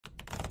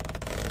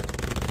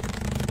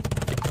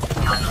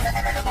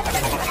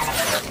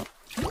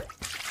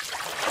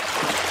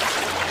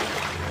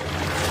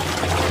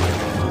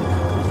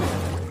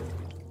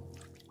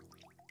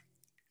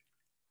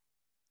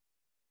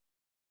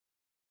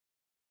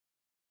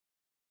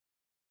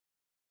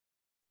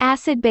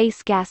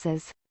Acid-base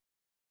gases.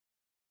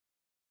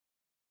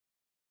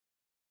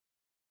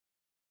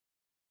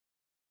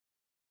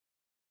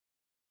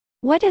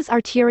 What is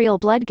arterial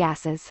blood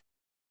gases?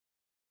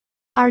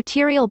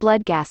 Arterial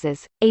blood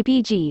gases,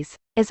 ABGs,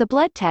 is a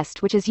blood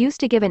test which is used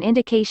to give an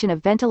indication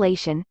of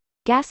ventilation,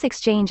 gas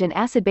exchange and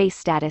acid-base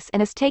status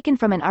and is taken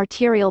from an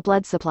arterial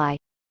blood supply.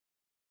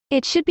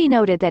 It should be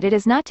noted that it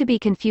is not to be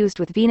confused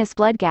with venous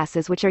blood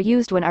gases which are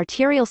used when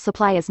arterial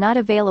supply is not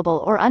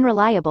available or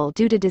unreliable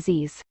due to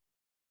disease.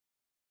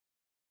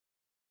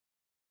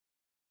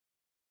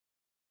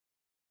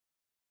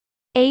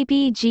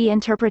 ABG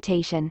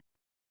Interpretation.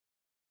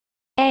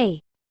 A.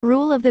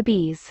 Rule of the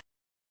Bs.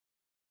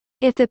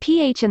 If the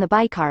pH and the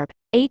bicarb,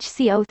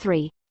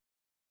 HCO3,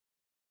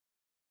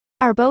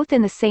 are both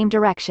in the same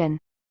direction,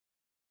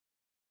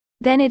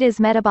 then it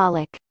is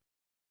metabolic.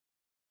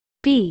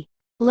 B.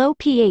 Low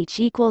pH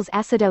equals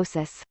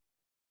acidosis.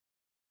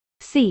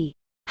 C.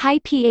 High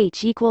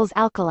pH equals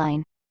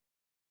alkaline.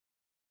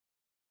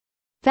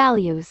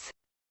 Values.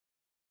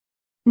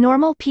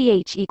 Normal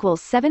pH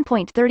equals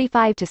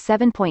 7.35 to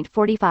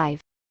 7.45.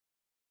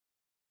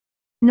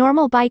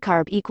 Normal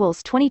bicarb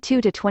equals 22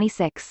 to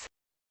 26.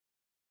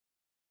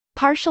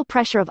 Partial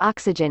pressure of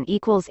oxygen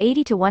equals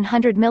 80 to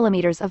 100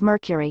 millimeters of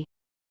mercury.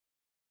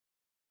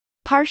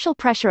 Partial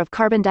pressure of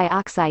carbon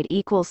dioxide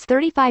equals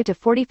 35 to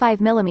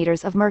 45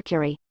 millimeters of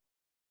mercury.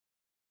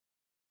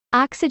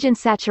 Oxygen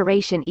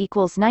saturation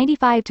equals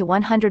 95 to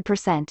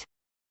 100%.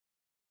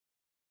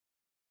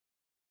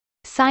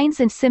 Signs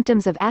and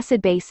symptoms of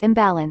acid-base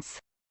imbalance.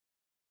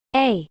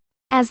 A.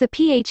 As the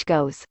pH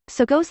goes,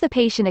 so goes the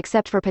patient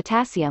except for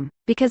potassium,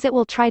 because it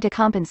will try to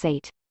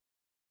compensate.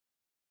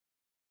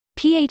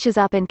 pH is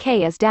up and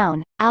K is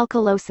down,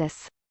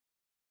 alkalosis.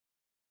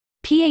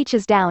 pH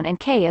is down and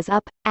K is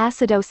up,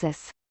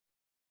 acidosis.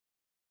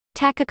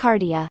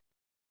 Tachycardia.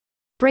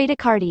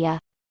 Bradycardia.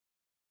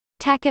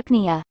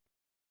 Tachypnea.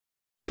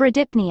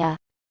 Bradypnea.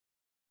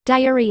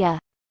 Diarrhea.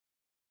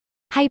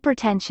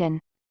 Hypertension.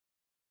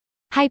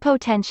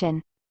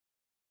 Hypotension.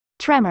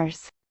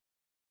 Tremors.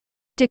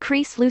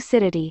 Decrease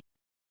lucidity.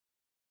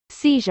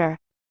 Seizure.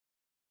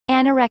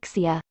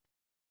 Anorexia.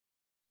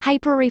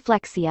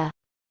 Hyperreflexia.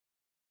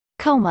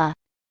 Coma.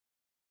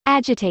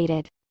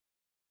 Agitated.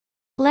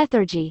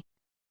 Lethargy.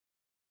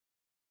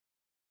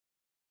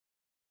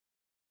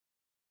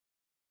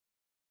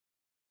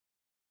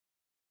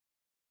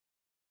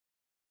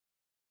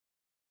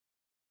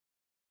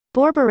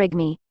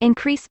 Borborygmi,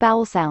 increase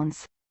bowel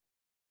sounds.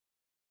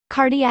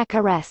 Cardiac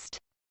arrest.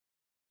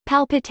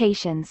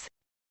 Palpitations.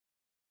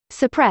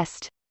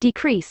 Suppressed,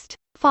 decreased,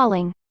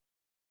 falling.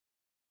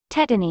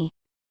 Tetany.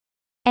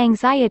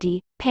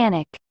 Anxiety,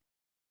 panic.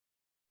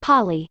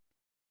 Poly.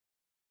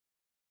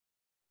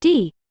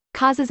 D.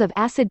 Causes of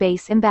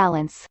acid-base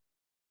imbalance.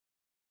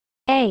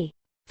 A.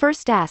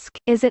 First ask,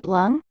 is it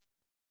lung?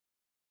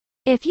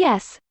 If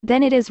yes,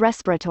 then it is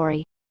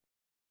respiratory.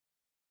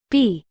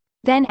 B.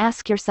 Then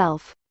ask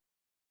yourself,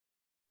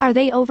 are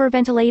they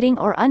overventilating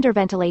or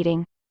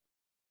underventilating?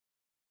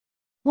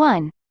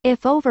 1.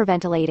 If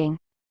overventilating,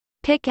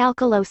 pick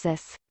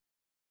alkalosis.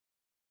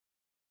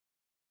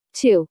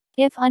 2.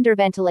 If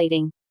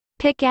underventilating,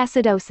 pick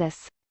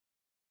acidosis.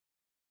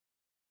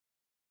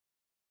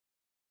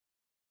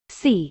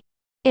 C.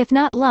 If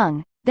not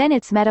lung, then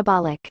it's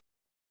metabolic.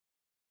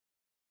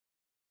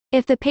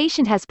 If the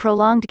patient has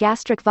prolonged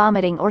gastric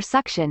vomiting or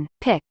suction,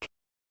 pick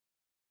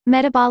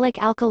metabolic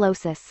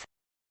alkalosis.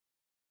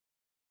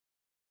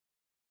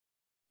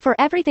 For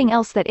everything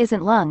else that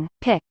isn't lung,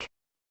 pick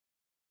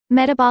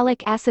metabolic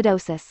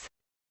acidosis.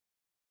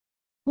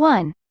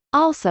 1.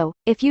 Also,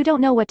 if you don't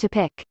know what to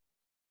pick,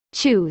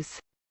 choose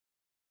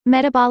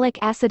metabolic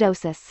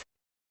acidosis.